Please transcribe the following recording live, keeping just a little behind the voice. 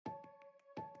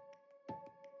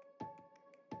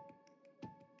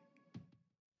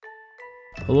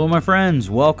Hello, my friends.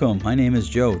 Welcome. My name is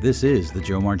Joe. This is The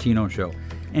Joe Martino Show.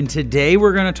 And today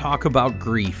we're going to talk about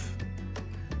grief.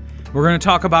 We're going to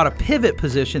talk about a pivot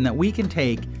position that we can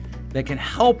take that can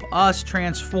help us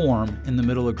transform in the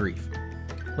middle of grief.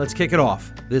 Let's kick it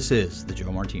off. This is The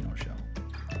Joe Martino Show.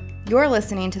 You're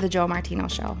listening to The Joe Martino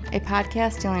Show, a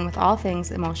podcast dealing with all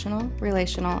things emotional,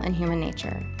 relational, and human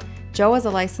nature. Joe is a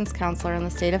licensed counselor in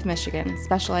the state of Michigan,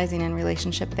 specializing in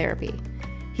relationship therapy.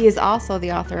 He is also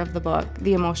the author of the book,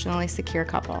 The Emotionally Secure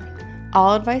Couple.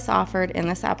 All advice offered in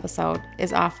this episode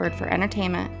is offered for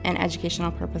entertainment and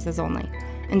educational purposes only.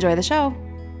 Enjoy the show.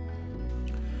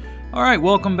 All right,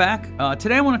 welcome back.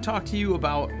 Today I want to talk to you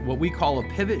about what we call a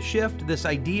pivot shift, this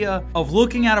idea of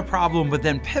looking at a problem but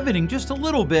then pivoting just a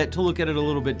little bit to look at it a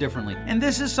little bit differently. And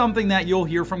this is something that you'll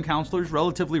hear from counselors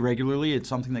relatively regularly. It's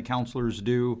something that counselors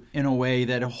do in a way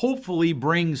that hopefully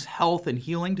brings health and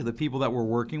healing to the people that we're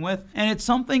working with. And it's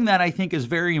something that I think is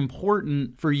very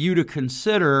important for you to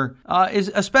consider,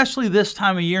 is especially this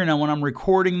time of year. Now, when I'm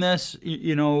recording this,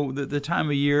 the time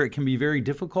of year, it can be very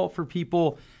difficult for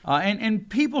people. And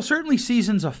people, certainly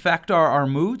seasons affect our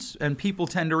moods, and people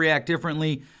tend to react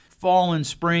differently. Fall and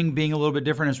spring being a little bit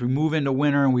different as we move into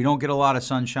winter and we don't get a lot of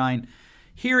sunshine.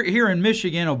 Here in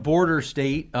Michigan, a border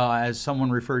state, as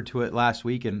someone referred to it last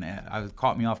week, and it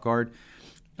caught me off guard,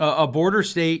 a border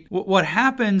state, what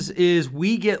happens is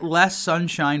we get less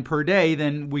sunshine per day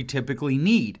than we typically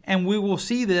need. And we will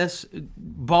see this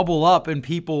bubble up in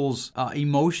people's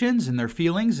emotions and their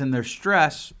feelings and their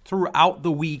stress throughout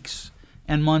the weeks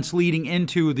and months leading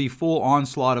into the full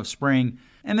onslaught of spring.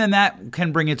 And then that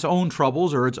can bring its own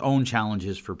troubles or its own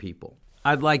challenges for people.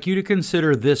 I'd like you to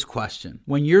consider this question.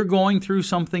 When you're going through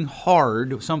something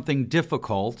hard, something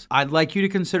difficult, I'd like you to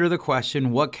consider the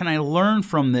question, what can I learn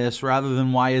from this rather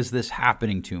than why is this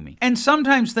happening to me? And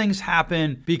sometimes things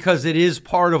happen because it is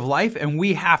part of life and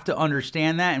we have to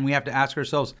understand that and we have to ask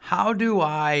ourselves, how do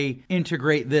I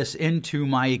integrate this into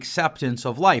my acceptance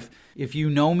of life? If you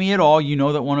know me at all, you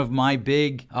know that one of my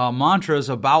big mantras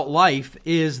about life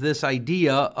is this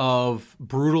idea of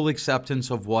brutal acceptance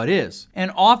of what is.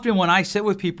 And often when I sit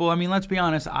with people, let's be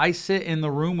honest, I sit in the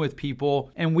room with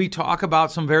people and we talk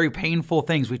about some very painful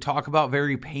things. We talk about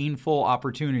very painful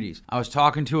opportunities. I was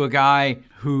talking to a guy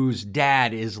whose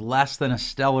dad is less than a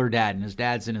stellar dad, and his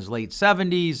dad's in his late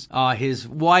 70s. His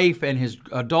wife and his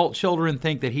adult children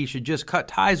think that he should just cut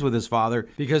ties with his father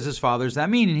because his father's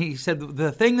that mean. And he said,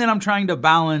 the thing that I'm trying to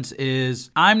balance is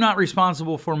I'm not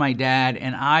responsible for my dad,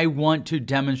 and I want to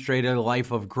demonstrate a life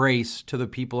of grace to the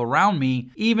people around me,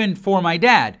 even for my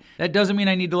dad. That doesn't mean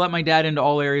I need to let my dad into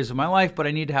all areas of my life, but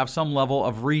I need to have some level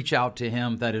of reach out to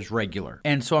him that is regular.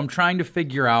 And so I'm trying to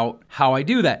figure out how I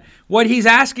do that. What he's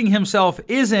asking himself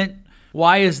isn't,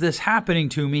 why is this happening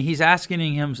to me? He's asking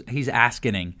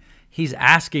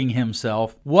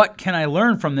himself, what can I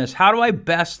learn from this? How do I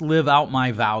best live out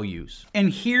my values?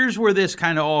 And here's where this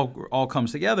kind of all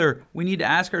comes together. We need to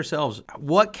ask ourselves,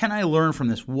 what can I learn from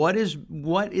this? What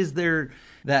is there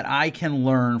that I can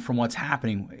learn from what's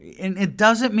happening? And it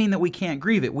doesn't mean that we can't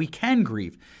grieve it. We can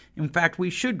grieve. In fact, we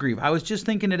should grieve. I was just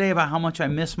thinking today about how much I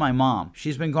miss my mom.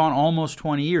 She's been gone almost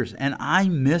 20 years, and I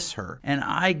miss her. And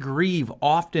I grieve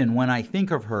often when I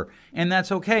think of her, and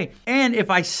that's okay. And if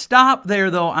I stop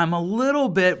there, though, I'm a little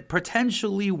bit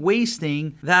potentially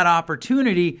wasting that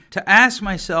opportunity to ask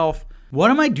myself,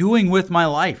 what am I doing with my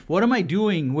life? What am I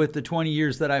doing with the 20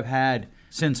 years that I've had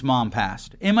since mom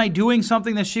passed? Am I doing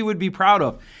something that she would be proud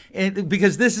of?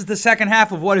 Because this is the second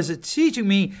half of what is it teaching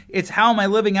me. It's how am I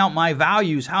living out my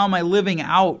values? How am I living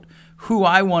out who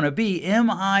I want to be? Am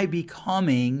I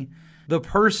becoming the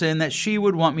person that she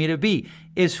would want me to be?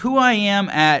 Is who I am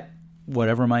at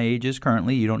whatever my age is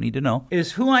currently, you don't need to know,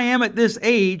 is who I am at this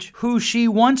age who she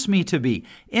wants me to be?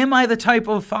 Am I the type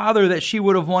of father that she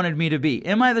would have wanted me to be?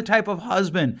 Am I the type of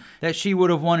husband that she would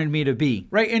have wanted me to be?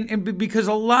 Right? And because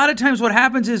a lot of times what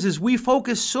happens is we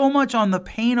focus so much on the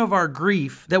pain of our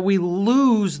grief that we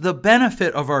lose the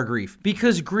benefit of our grief,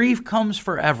 because grief comes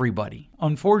for everybody.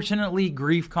 Unfortunately,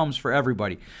 grief comes for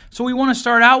everybody. So we want to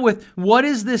start out with, what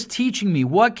is this teaching me?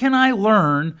 What can I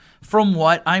learn from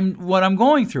what I'm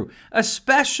going through?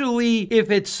 Especially if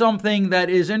it's something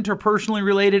that is interpersonally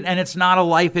related and it's not a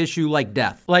life issue like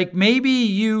death. Like maybe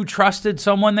you trusted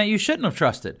someone that you shouldn't have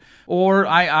trusted. Or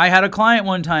I had a client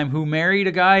one time who married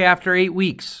a guy after 8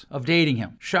 weeks of dating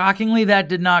him. Shockingly, that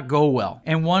did not go well.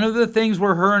 And one of the things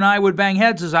where her and I would bang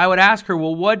heads is I would ask her,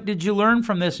 well, what did you learn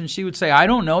from this? And she would say, I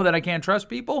don't know, that I can't trust trust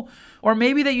people, or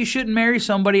maybe that you shouldn't marry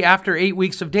somebody after 8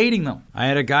 weeks of dating them. I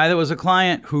had a guy that was a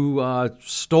client who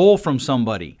stole from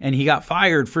somebody, and he got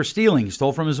fired for stealing. He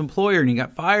stole from his employer, and he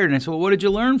got fired. And I said, well, what did you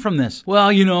learn from this?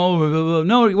 Well,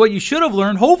 no, what you should have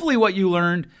learned, hopefully what you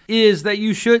learned, is that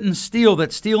you shouldn't steal,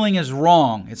 that stealing is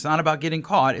wrong. It's not about getting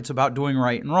caught. It's about doing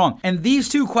right and wrong. And these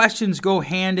two questions go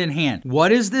hand in hand.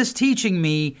 What is this teaching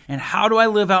me, and how do I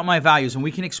live out my values? And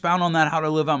we can expound on that, how to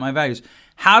live out my values.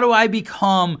 How do I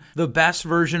become the best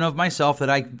version of myself that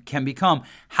I can become?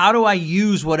 How do I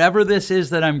use whatever this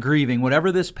is that I'm grieving,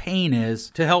 whatever this pain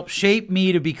is, to help shape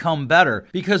me to become better?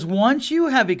 Because once you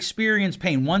have experienced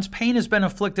pain, once pain has been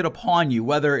inflicted upon you,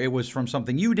 whether it was from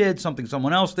something you did, something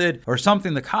someone else did, or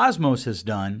something the cosmos has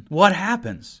done, what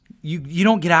happens? You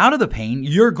don't get out of the pain.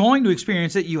 You're going to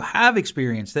experience it. You have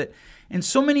experienced it. And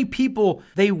so many people,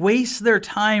 they waste their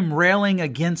time railing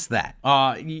against that.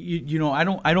 I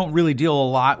don't really deal a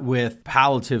lot with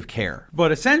palliative care.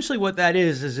 But essentially what that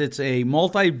is it's a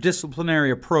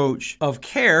multidisciplinary approach of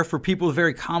care for people with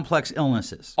very complex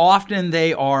illnesses. Often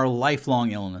they are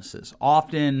lifelong illnesses.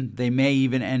 Often they may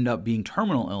even end up being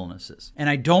terminal illnesses. And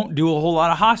I don't do a whole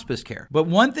lot of hospice care. But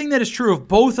one thing that is true of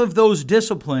both of those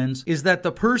disciplines is that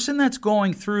the person that's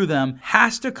going through them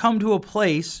has to come to a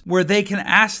place where they can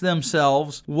ask themselves,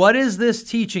 what is this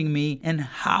teaching me, and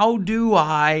how do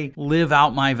I live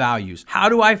out my values? How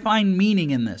do I find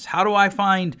meaning in this? How do I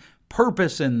find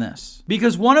purpose in this?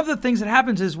 Because one of the things that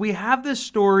happens is we have this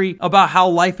story about how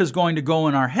life is going to go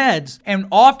in our heads, and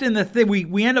often the thing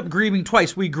we end up grieving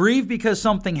twice. We grieve because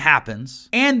something happens,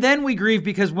 and then we grieve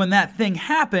because when that thing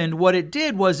happened, what it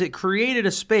did was it created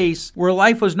a space where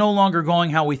life was no longer going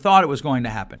how we thought it was going to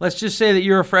happen. Let's just say that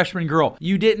you're a freshman girl.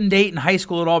 You didn't date in high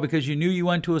school at all because you knew you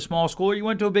went to a small school or you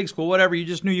went to a big school, whatever. You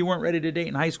just knew you weren't ready to date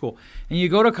in high school. And you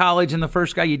go to college and the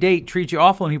first guy you date treats you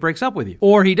awful and he breaks up with you.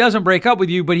 Or he doesn't break up with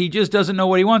you, but he just doesn't know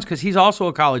what he wants because he's also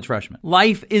a college freshman.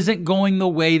 Life isn't going the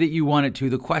way that you want it to.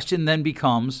 The question then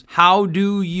becomes, how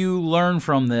do you learn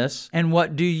from this, and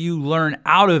what do you learn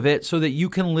out of it so that you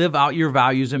can live out your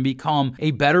values and become a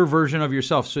better version of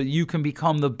yourself, so you can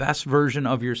become the best version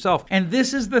of yourself? And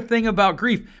this is the thing about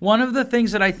grief. One of the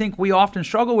things that I think we often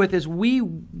struggle with is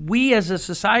we as a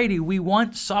society, we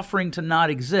want suffering to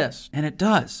not exist, and it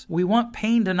does. We want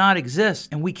pain to not exist,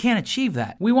 and we can't achieve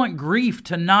that. We want grief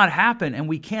to not happen, and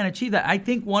we can't achieve that. I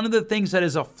think one of the things that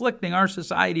is afflicting our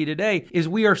society today is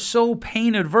we are so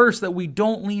pain adverse that we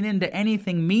don't lean into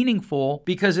anything meaningful,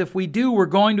 because if we do, we're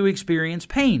going to experience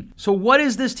pain. So what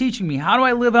is this teaching me? How do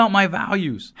I live out my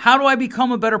values? How do I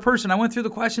become a better person? I went through the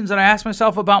questions that I asked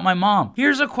myself about my mom.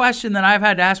 Here's a question that I've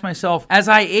had to ask myself as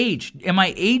I age. Am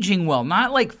I aging well?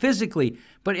 Not like physically,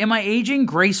 but am I aging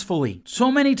gracefully?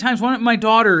 So many times,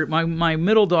 my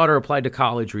middle daughter applied to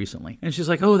college recently. And she's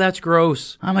like, oh, that's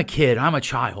gross. I'm a kid. I'm a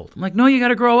child. I'm like, no, you got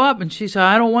to grow up. And she said,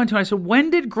 I don't want to. And I said, when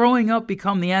did growing up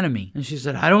become the enemy? And she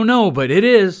said, I don't know, but it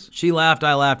is. She laughed.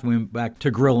 I laughed. And we went back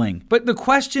to grilling. But the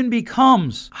question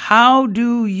becomes, how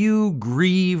do you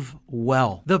grieve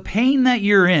well? The pain that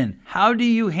you're in, how do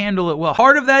you handle it well?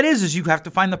 Part of that is you have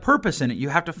to find the purpose in it. You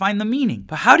have to find the meaning.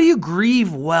 But how do you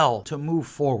grieve well to move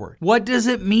forward? What does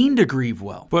it mean to grieve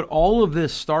well? But all of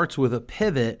this starts with a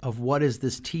pivot of what is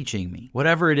this teaching me?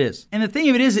 Whatever it is. And the thing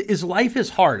of it is life is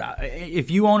hard. If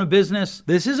you own a business,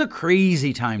 this is a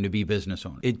crazy time to be business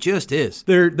owner. It just is.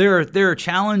 There are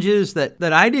challenges that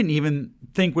I didn't even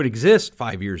think would exist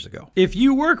 5 years ago. If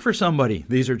you work for somebody,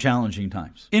 these are challenging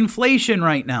times. Inflation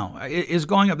right now is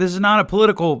going up. This is not a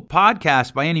political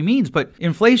podcast by any means, but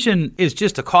inflation is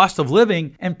just a cost of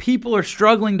living, and people are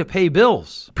struggling to pay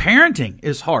bills. Parenting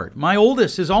is hard. My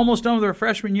oldest is almost done with her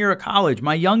freshman year of college.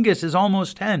 My youngest is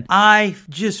almost 10. I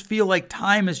just feel like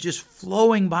time is just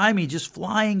flowing by me, just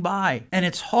flying by, and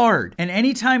it's hard. And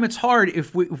anytime it's hard,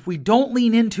 if we don't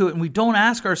lean into it and we don't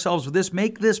ask ourselves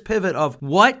make this pivot of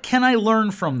what can I learn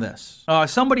from this?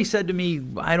 Somebody said to me,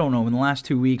 I don't know, in the last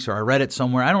 2 weeks, or I read it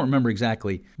somewhere, I don't remember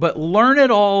exactly, but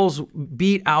learn-it-alls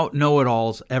beat out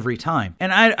know-it-alls every time.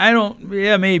 And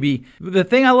maybe. The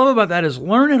thing I love about that is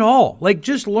learn it all. Like,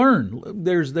 just learn.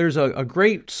 There's a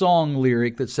great song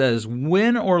lyric that says,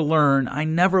 win or learn, I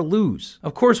never lose.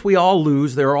 Of course, we all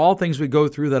lose. There are all things we go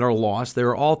through that are lost. There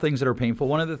are all things that are painful.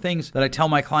 One of the things that I tell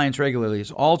my clients regularly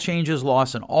is all change is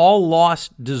loss, and all loss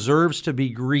deserves to be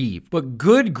grieved. But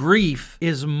good grief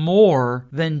is more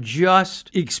than just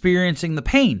experiencing the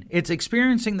pain. It's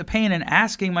experiencing the pain and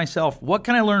asking myself, what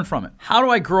can I learn from it? How do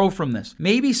I grow from this?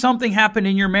 Maybe something happened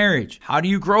in your marriage. How do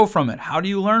you grow from it? How do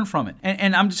you learn from it?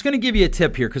 And I'm just going to give you a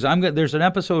tip here, because there's an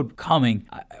episode coming.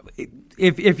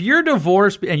 If you're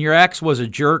divorced and your ex was a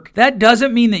jerk, that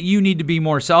doesn't mean that you need to be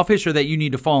more selfish or that you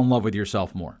need to fall in love with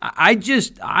yourself more. I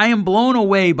am blown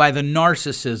away by the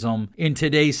narcissism in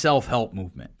today's self-help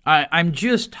movement. I'm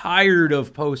just tired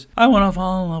of posts, I want to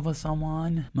fall in love with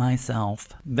someone myself.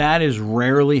 That is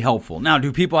rarely helpful. Now,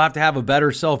 do people have to have a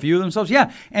better self-view of themselves?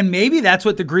 Yeah, and maybe that's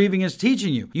what the grieving is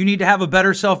teaching you. You need to have a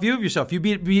better self-view of yourself. You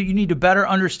need to better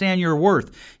understand your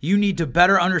worth. You need to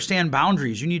better understand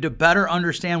boundaries. You need to better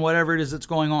understand whatever it is that's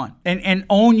going on and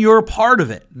own your part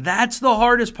of it. That's the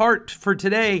hardest part for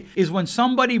today, is when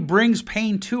somebody brings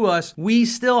pain to us, we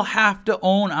still have to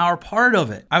own our part of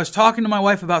it. I was talking to my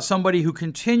wife about somebody who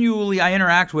continually I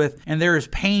interact with, and there is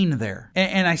pain there.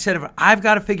 And I said, I've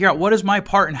got to figure out what is my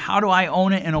part and how do I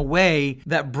own it in a way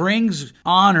that brings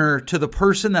honor to the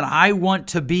person that I want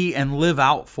to be and live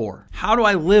out for. How do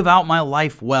I live out my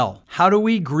life well? How do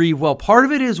we grieve well? Part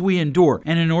of it is we endure.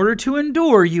 And in order to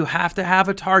endure, you have to have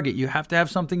a target. You have to have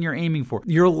something you're aiming for.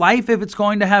 Your life, if it's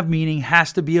going to have meaning,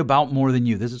 has to be about more than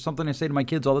you. This is something I say to my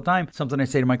kids all the time. Something I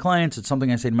say to my clients. It's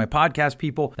something I say to my podcast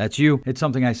people. That's you. It's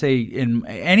something I say in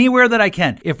anywhere that I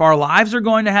can. If our lives are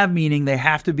going to have meaning, they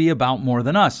have to be about more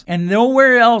than us. And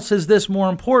nowhere else is this more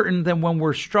important than when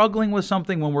we're struggling with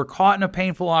something, when we're caught in a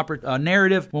painful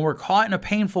narrative, when we're caught in a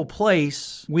painful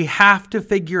place. We have to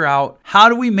figure out, how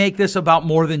do we make this about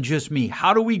more than just me?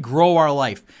 How do we grow our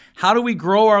life? How do we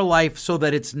grow our life so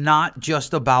that it's not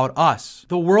just about us?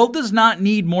 The world does not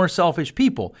need more selfish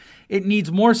people. It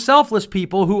needs more selfless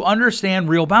people who understand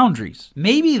real boundaries.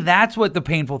 Maybe that's what the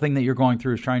painful thing that you're going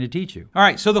through is trying to teach you. All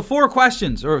right, so the 3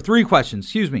 questions,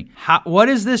 what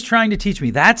is this trying to teach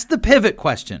me? That's the pivot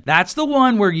question. That's the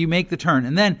one where you make the turn.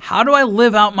 And then, how do I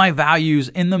live out my values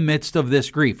in the midst of this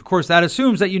grief? Of course, that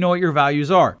assumes that you know what your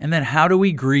values are. And then, how do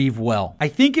we grieve well? I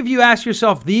think if you ask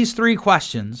yourself these 3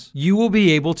 questions, you will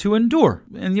be able to endure.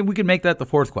 And we can make that the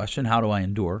 4th question, how do I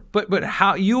endure? But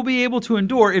how you'll be able to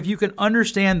endure if you can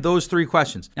understand those 3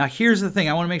 questions. Now, here's the thing.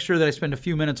 I want to make sure that I spend a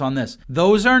few minutes on this.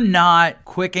 Those are not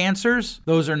quick answers.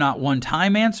 Those are not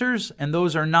one-time answers. And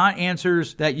those are not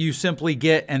answers that you simply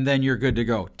get and then you're good to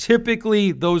go.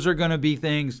 Typically, those are going to be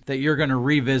things that you're going to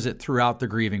revisit throughout the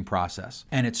grieving process.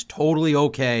 And it's totally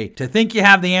okay to think you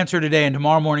have the answer today, and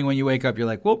tomorrow morning when you wake up, you're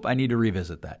like, whoop, I need to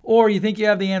revisit that. Or you think you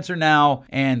have the answer now,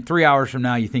 and 3 hours from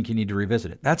now, you think you need to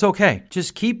revisit it. That's okay.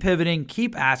 Just keep pivoting,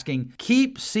 keep asking,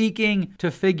 keep seeking to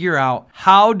figure out,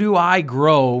 how do I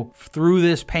grow through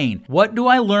this pain? What do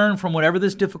I learn from whatever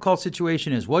this difficult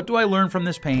situation is? What do I learn from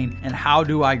this pain, and how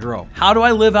do I grow? How do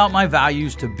I live out my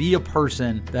values to be a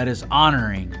person that is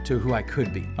honoring to who I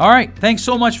could be? All right. Thanks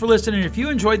so much for listening. If you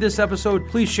enjoyed this episode,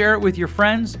 please share it with your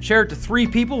friends. Share it to 3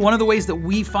 people. One of the ways that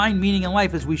we find meaning in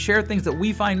life is we share things that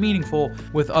we find meaningful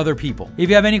with other people. If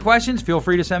you have any questions, feel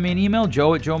free to send me an email,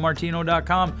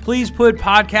 joe@joemartino.com. Please put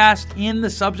podcast in the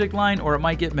subject line or it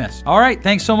might get missed. All right.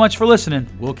 Thanks so much for listening.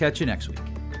 We'll catch you next week.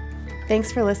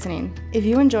 Thanks for listening. If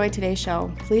you enjoyed today's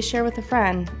show, please share with a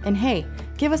friend. And hey,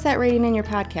 give us that rating in your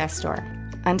podcast store.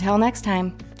 Until next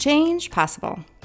time, change possible.